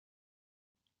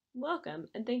Welcome,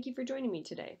 and thank you for joining me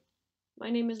today. My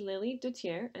name is Lily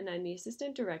Dutier, and I'm the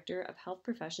Assistant Director of Health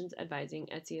Professions Advising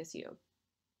at CSU.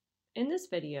 In this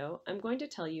video, I'm going to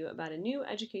tell you about a new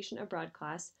Education Abroad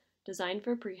class designed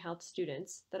for pre-health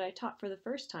students that I taught for the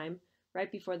first time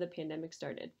right before the pandemic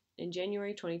started, in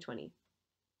January 2020.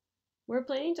 We're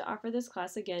planning to offer this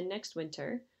class again next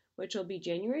winter, which will be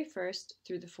January 1st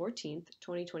through the 14th,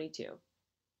 2022.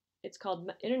 It's called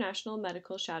International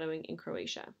Medical Shadowing in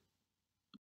Croatia.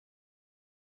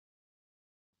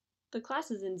 The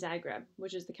class is in Zagreb,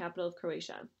 which is the capital of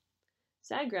Croatia.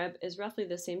 Zagreb is roughly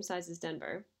the same size as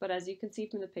Denver, but as you can see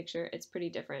from the picture, it's pretty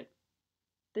different.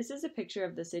 This is a picture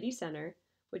of the city center,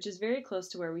 which is very close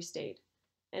to where we stayed,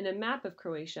 and a map of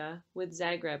Croatia with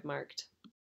Zagreb marked.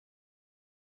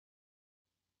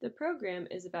 The program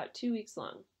is about 2 weeks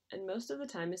long, and most of the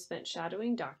time is spent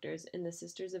shadowing doctors in the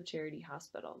Sisters of Charity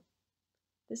Hospital.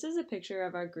 This is a picture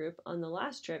of our group on the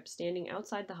last trip standing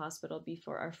outside the hospital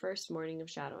before our first morning of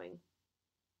shadowing.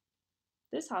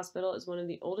 This hospital is one of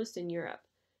the oldest in Europe,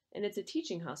 and it's a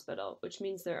teaching hospital, which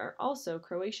means there are also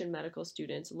Croatian medical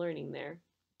students learning there.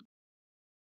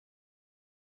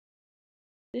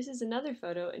 This is another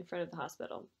photo in front of the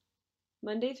hospital.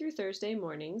 Monday through Thursday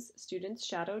mornings, students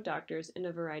shadow doctors in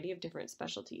a variety of different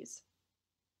specialties.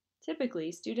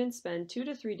 Typically, students spend 2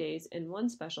 to 3 days in one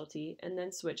specialty and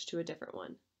then switch to a different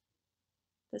one.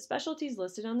 The specialties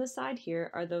listed on the side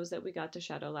here are those that we got to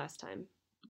shadow last time.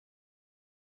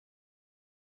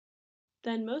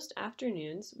 Then most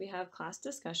afternoons, we have class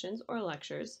discussions or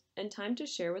lectures and time to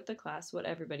share with the class what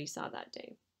everybody saw that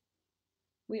day.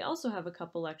 We also have a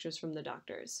couple lectures from the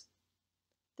doctors.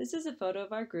 This is a photo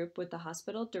of our group with the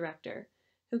hospital director,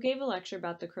 who gave a lecture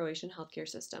about the Croatian healthcare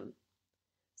system.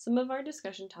 Some of our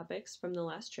discussion topics from the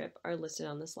last trip are listed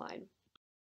on the slide.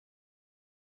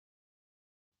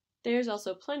 There's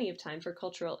also plenty of time for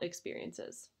cultural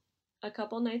experiences. A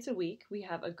couple nights a week, we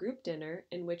have a group dinner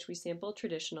in which we sample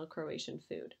traditional Croatian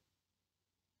food.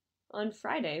 On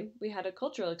Friday, we had a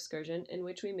cultural excursion in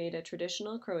which we made a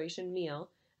traditional Croatian meal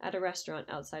at a restaurant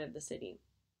outside of the city.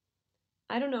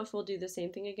 I don't know if we'll do the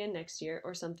same thing again next year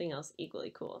or something else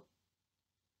equally cool.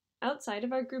 Outside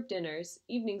of our group dinners,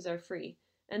 evenings are free,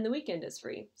 and the weekend is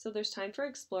free, so there's time for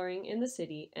exploring in the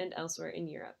city and elsewhere in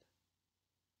Europe.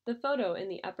 The photo in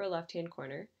the upper left-hand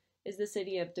corner is the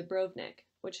city of Dubrovnik,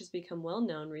 which has become well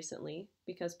known recently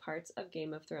because parts of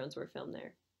Game of Thrones were filmed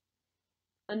there.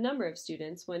 A number of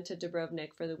students went to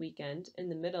Dubrovnik for the weekend in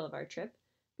the middle of our trip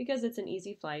because it's an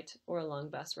easy flight or a long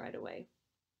bus ride away.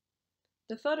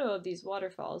 The photo of these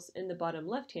waterfalls in the bottom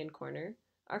left-hand corner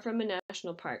are from a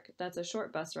national park that's a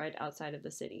short bus ride outside of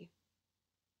the city.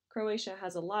 Croatia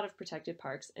has a lot of protected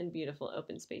parks and beautiful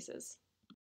open spaces.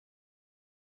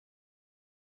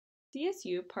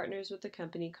 CSU partners with a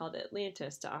company called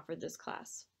Atlantis to offer this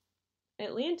class.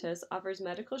 Atlantis offers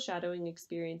medical shadowing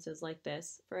experiences like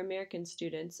this for American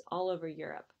students all over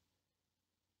Europe.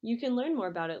 You can learn more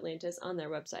about Atlantis on their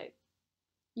website.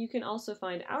 You can also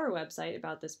find our website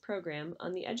about this program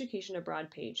on the Education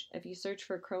Abroad page if you search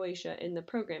for Croatia in the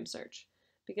program search,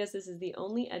 because this is the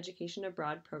only Education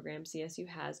Abroad program CSU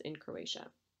has in Croatia.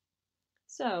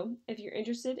 So, if you're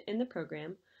interested in the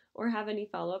program or have any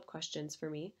follow-up questions for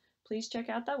me, please check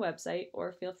out that website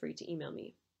or feel free to email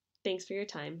me. Thanks for your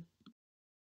time.